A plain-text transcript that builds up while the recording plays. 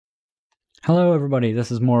Hello everybody, this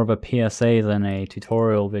is more of a PSA than a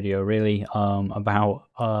tutorial video really, about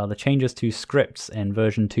the changes to scripts in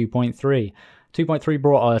version 2.3. 2.3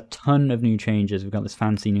 brought a ton of new changes. We've got this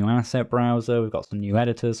fancy new asset browser, we've got some new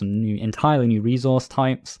editors, some entirely new resource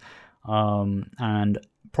types, and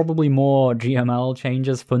probably more GML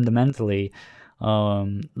changes fundamentally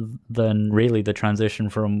than really the transition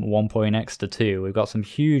from 1.x to 2. We've got some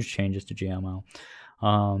huge changes to GML.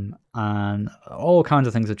 And all kinds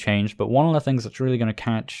of things have changed, but one of the things that's really going to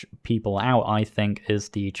catch people out, I think, is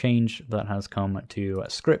the change that has come to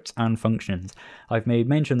scripts and functions. I've made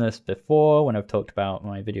mention of this before when I've talked about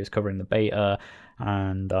my videos covering the beta,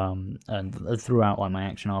 and throughout like my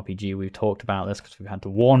action RPG we've talked about this because we've had to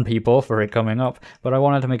warn people for it coming up, but I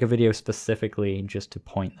wanted to make a video specifically just to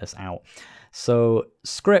point this out. So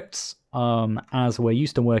scripts, as we're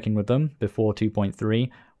used to working with them before 2.3,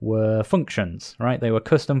 were functions, right? They were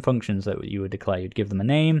custom functions that you would declare. You'd give them a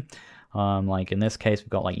name, like in this case we've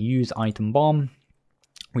got like use item bomb.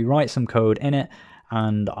 We write some code in it,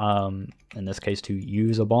 and in this case to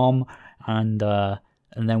use a bomb, and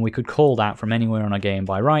then we could call that from anywhere on our game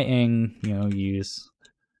by writing, use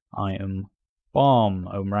item bomb,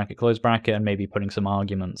 open bracket, close bracket, and maybe putting some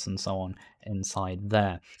arguments and so on inside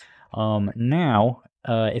there. Now,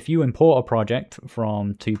 if you import a project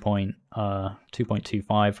from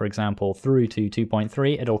 2.25, for example, through to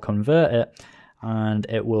 2.3, it'll convert it, and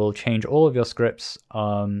it will change all of your scripts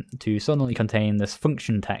to suddenly contain this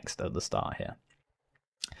function text at the start here.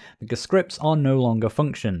 Because scripts are no longer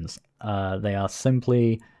functions. They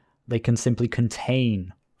can simply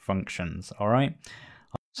contain functions, all right?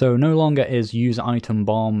 So no longer is use item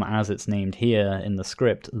bomb, as it's named here in the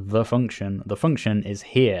script, the function. The function is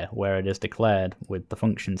here where it is declared with the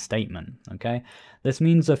function statement, okay? This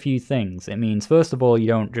means a few things. It means, first of all, you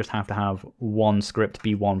don't just have to have one script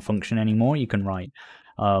be one function anymore. You can write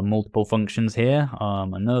multiple functions here.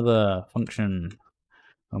 Another function,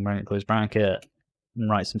 close bracket, and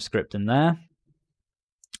write some script in there.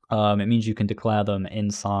 It means you can declare them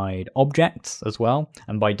inside objects as well.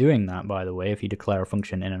 And by doing that, by the way, if you declare a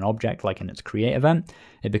function in an object, like in its create event,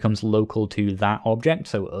 it becomes local to that object,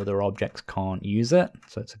 so other objects can't use it.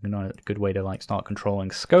 So it's a good way to like start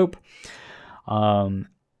controlling scope.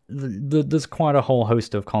 There's quite a whole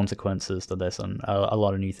host of consequences to this, and a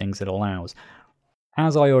lot of new things it allows.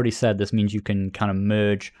 As I already said, this means you can kind of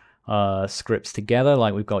merge scripts together.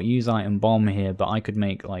 Like we've got use item bomb here, but I could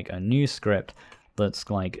make like a new script that's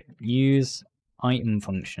like use item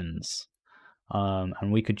functions,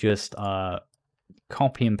 and we could just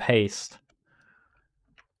copy and paste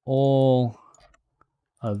all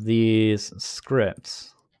of these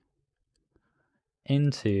scripts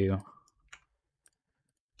into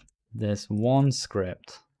this one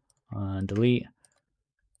script and delete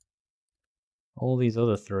all these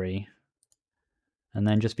other three, and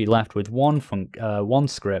then just be left with one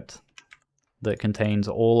script that contains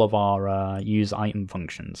all of our use item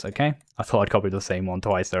functions, okay? I thought I'd copy the same one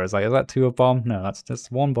twice there. I was like, is that two of bomb? No, that's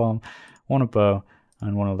just one bomb, one of bow,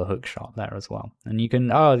 and one of the hook shot there as well. And you can,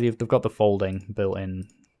 they've got the folding built in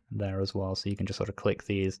there as well, so you can just sort of click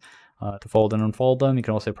these to fold and unfold them. You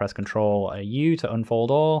can also press Control U to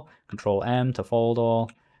unfold all, Control M to fold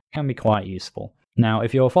all. Can be quite useful. Now,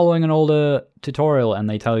 if you're following an older tutorial and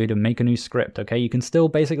they tell you to make a new script, okay, you can still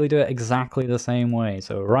basically do it exactly the same way.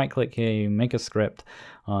 So right-click here, you make a script.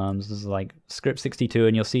 This is like script 62,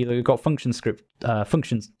 and you'll see that we've got function script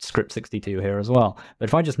 62 here as well. But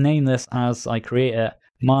if I just name this as I create it,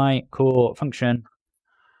 my core function,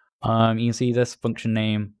 you can see this function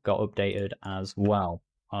name got updated as well.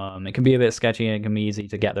 It can be a bit sketchy, and it can be easy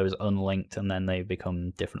to get those unlinked, and then they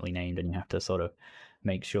become differently named, and you have to sort of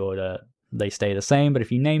make sure that they stay the same. But if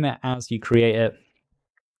you name it as you create it,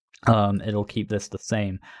 it'll keep this the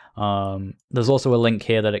same. There's also a link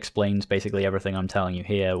here that explains basically everything I'm telling you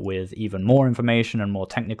here with even more information and more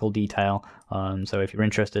technical detail. So if you're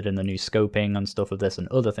interested in the new scoping and stuff of this and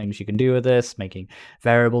other things you can do with this, making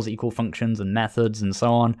variables equal functions and methods and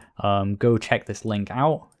so on, go check this link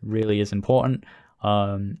out. It really is important.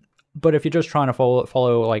 But if you're just trying to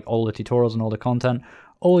follow like all the tutorials and all the content,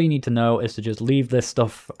 all you need to know is to just leave this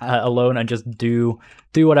stuff alone and just do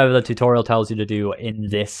whatever the tutorial tells you to do in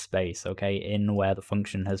this space, okay, in where the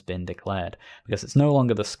function has been declared. Because it's no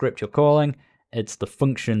longer the script you're calling, it's the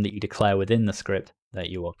function that you declare within the script that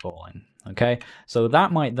you are calling, okay? So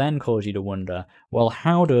that might then cause you to wonder, well,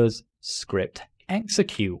 how does script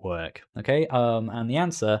execute work, okay? And the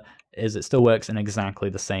answer is it still works in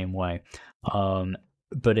exactly the same way.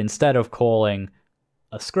 But instead of calling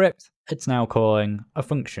a script, it's now calling a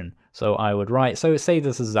function. So I would write, so say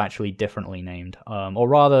this is actually differently named, or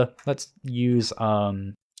rather, let's use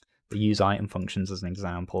the use item functions as an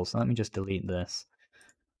example. So let me just delete this.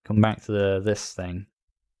 Come back to this thing.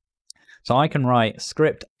 So I can write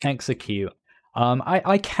script execute.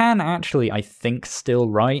 I can actually, I think, still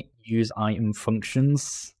write use item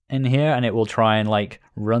functions in here, and it will try and like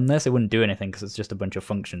run this. It wouldn't do anything because it's just a bunch of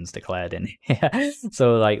functions declared in here.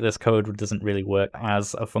 So like this code doesn't really work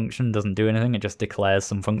as a function, doesn't do anything. It just declares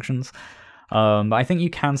some functions. But I think you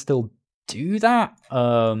can still do that.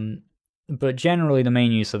 But generally the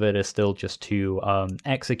main use of it is still just to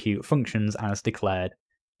execute functions as declared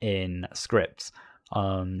in scripts.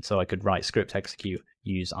 So I could write script execute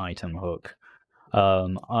use item hook.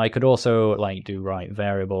 I could also like do write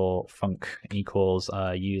variable func equals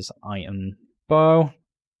use item bow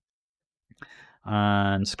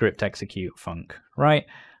and script execute func, right?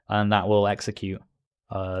 And that will execute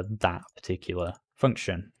that particular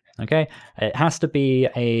function. Okay, it has to be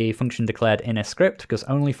a function declared in a script because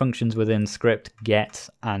only functions within script get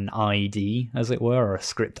an ID, as it were, or a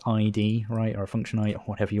script ID, right, or a function ID,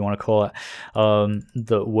 whatever you want to call it,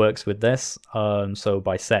 that works with this. So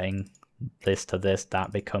by setting this to this,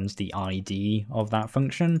 that becomes the ID of that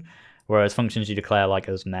function. Whereas functions you declare like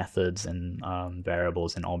as methods and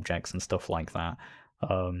variables and objects and stuff like that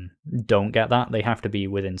don't get that. They have to be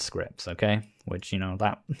within scripts, okay? Which, you know,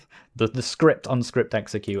 that the script on script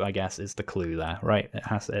execute, I guess, is the clue there, right?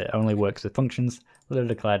 It only works with functions that are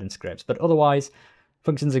declared in scripts, but otherwise,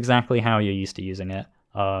 functions exactly how you're used to using it.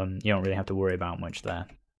 You don't really have to worry about much there.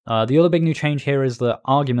 The other big new change here is that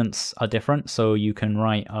arguments are different, so you can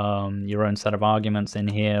write your own set of arguments in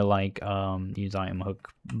here, like use item hook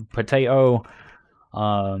potato.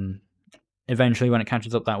 Eventually, when it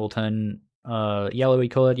catches up, that will turn yellowy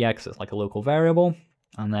colored, yeah, because it's like a local variable.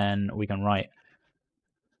 And then we can write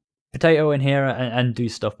potato in here and do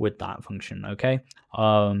stuff with that function, okay?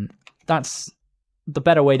 That's the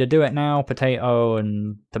better way to do it now, potato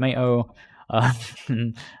and tomato.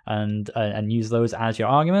 And use those as your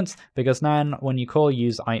arguments, because then when you call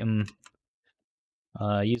use item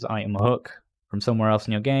hook from somewhere else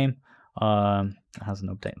in your game, it has an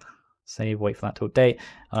update. Save, wait for that to update.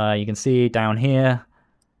 You can see down here,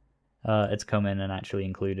 it's come in and actually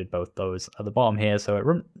included both those at the bottom here, so it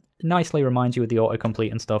nicely reminds you with the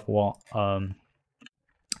autocomplete and stuff what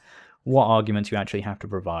arguments you actually have to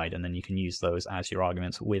provide, and then you can use those as your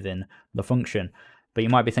arguments within the function. But you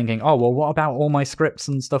might be thinking, oh, well, what about all my scripts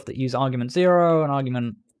and stuff that use argument 0 and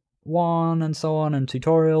argument 1 and so on, and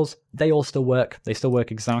tutorials? They all still work. They still work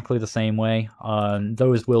exactly the same way.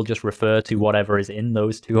 Those will just refer to whatever is in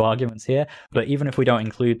those two arguments here. But even if we don't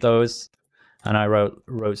include those, and I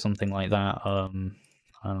wrote something like that, I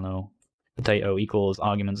don't know, potato equals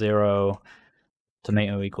argument 0,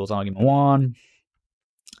 tomato equals argument 1,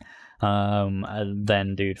 and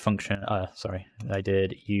then do function, sorry, I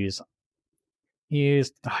did use,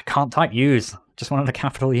 I can't type use, just wanted a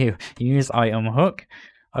capital U, use item hook,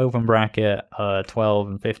 open bracket, 12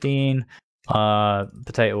 and 15,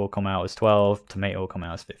 potato will come out as 12, tomato will come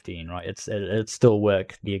out as 15, right? It still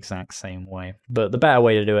work the exact same way, but the better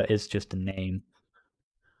way to do it is just to name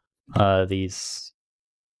these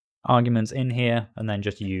arguments in here and then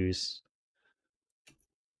just use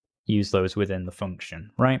those within the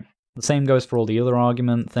function, right? The same goes for all the other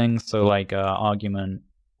argument things, so like argument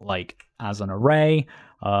like as an array,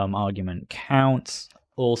 argument count,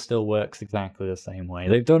 all still works exactly the same way.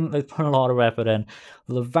 They've put a lot of effort in.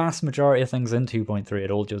 The vast majority of things in 2.3,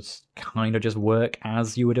 it all just kind of just work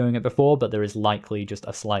as you were doing it before, but there is likely just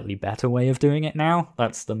a slightly better way of doing it now.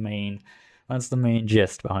 That's the main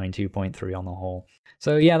gist behind 2.3 on the whole.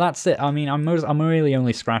 So yeah, that's it. I mean, I'm really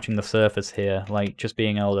only scratching the surface here. Like, just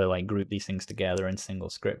being able to like group these things together in single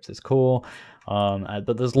scripts is cool.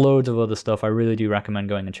 But there's loads of other stuff. I really do recommend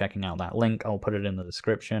going and checking out that link. I'll put it in the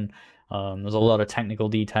description. There's a lot of technical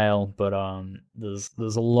detail, but there's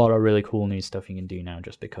a lot of really cool new stuff you can do now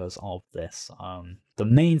just because of this. The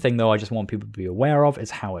main thing, though, I just want people to be aware of is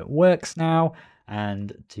how it works now,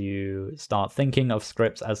 and to start thinking of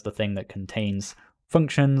scripts as the thing that contains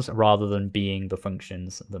functions rather than being the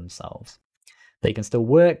functions themselves. They can still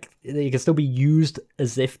work, they can still be used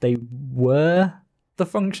as if they were the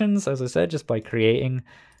functions, as I said, just by creating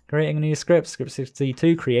a new script. Script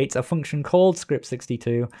 62 creates a function called script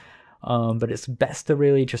 62, but it's best to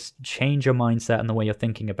really just change your mindset and the way you're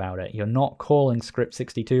thinking about it. You're not calling script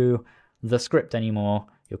 62 the script anymore,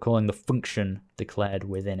 you're calling the function declared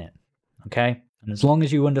within it, okay? And as long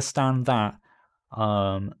as you understand that,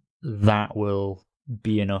 that will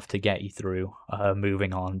be enough to get you through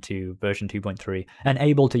moving on to version 2.3 and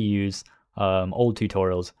able to use old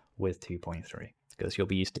tutorials with 2.3, because you'll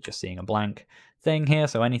be used to just seeing a blank thing here.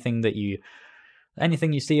 So anything that you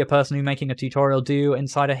Anything you see a person who's making a tutorial do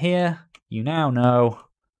inside of here, you now know,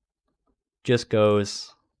 just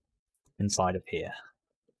goes inside of here.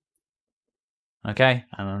 Okay,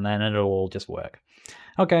 and then it'll all just work.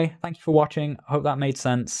 Okay, thank you for watching. I hope that made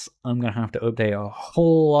sense. I'm going to have to update a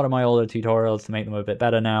whole lot of my older tutorials to make them a bit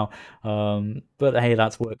better now. But hey,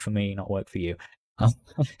 that's work for me, not work for you.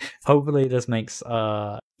 Hopefully this makes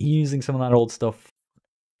using some of that old stuff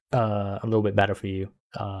a little bit better for you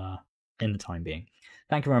in the time being.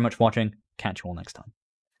 Thank you very much for watching. Catch you all next time.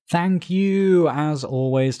 Thank you, as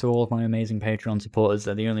always, to all of my amazing Patreon supporters.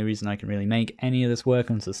 They're the only reason I can really make any of this work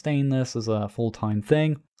and sustain this as a full-time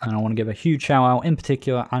thing. And I want to give a huge shout-out, in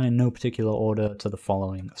particular, and in no particular order, to the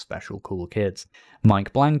following special cool kids.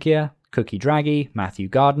 Mike Blankier, Cookie Draggy, Matthew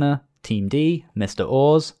Gardner, Team D, Mr.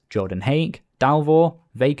 Oars, Jordan Hake, Dalvor,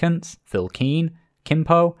 Vacants, Phil Keane,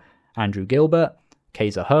 Kimpo, Andrew Gilbert,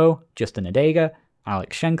 Kaiser Ho, Justin Adega,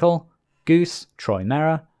 Alex Schenkel, Goose, Troy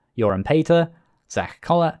Mera, Joran Pater, Zach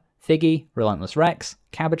Collett, Figgy, Relentless Rex,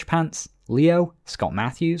 Cabbage Pants, Leo, Scott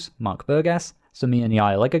Matthews, Mark Burgess, Samir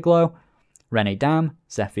Nyaya Legaglow, Rene Dam,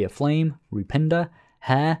 Zephyr Flame, Rupinder,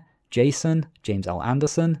 Hare, Jason, James L.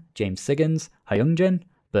 Anderson, James Siggins, Hyungjin,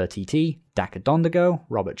 Bertie T, Daka Dondigo,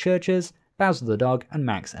 Robert Churches, Bowser the Dog, and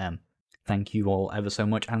Max M. Thank you all ever so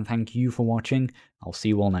much, and thank you for watching. I'll see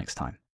you all next time.